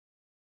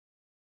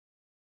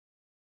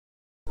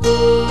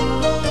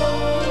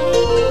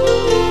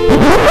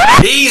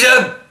He's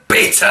a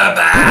bitter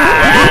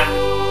man.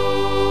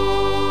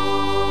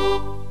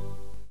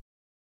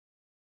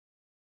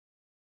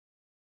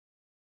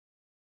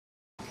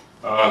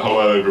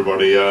 Hello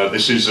everybody,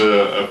 this is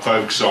a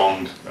folk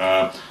song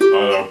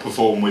I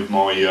performed with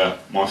my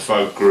my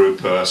folk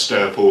group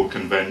Stairport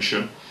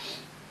Convention.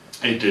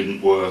 It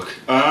didn't work.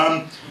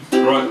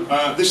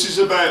 This is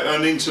about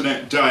an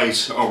internet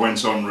date I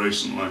went on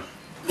recently.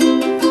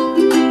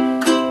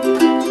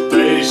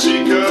 They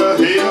seek her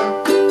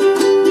here,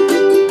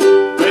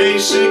 they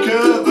seek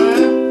her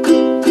there,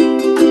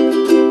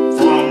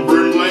 from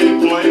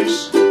Brindley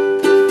Place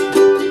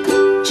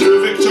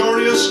to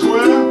Victoria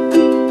Square.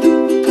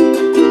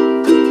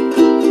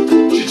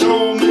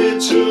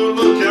 To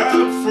look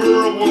out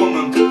for a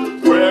woman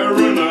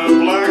wearing a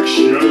black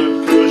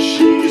shirt, 'cause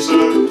she's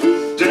a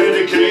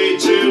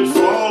dedicated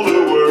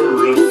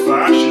follower of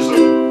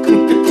fascism.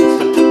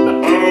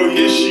 Oh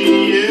yes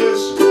she is,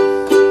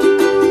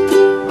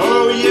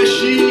 oh yes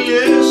she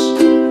is.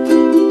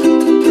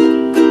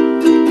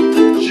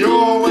 She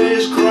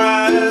always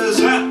cries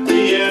at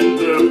the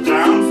end of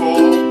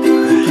downfall,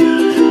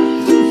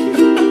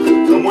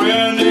 and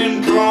when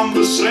in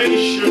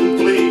conversation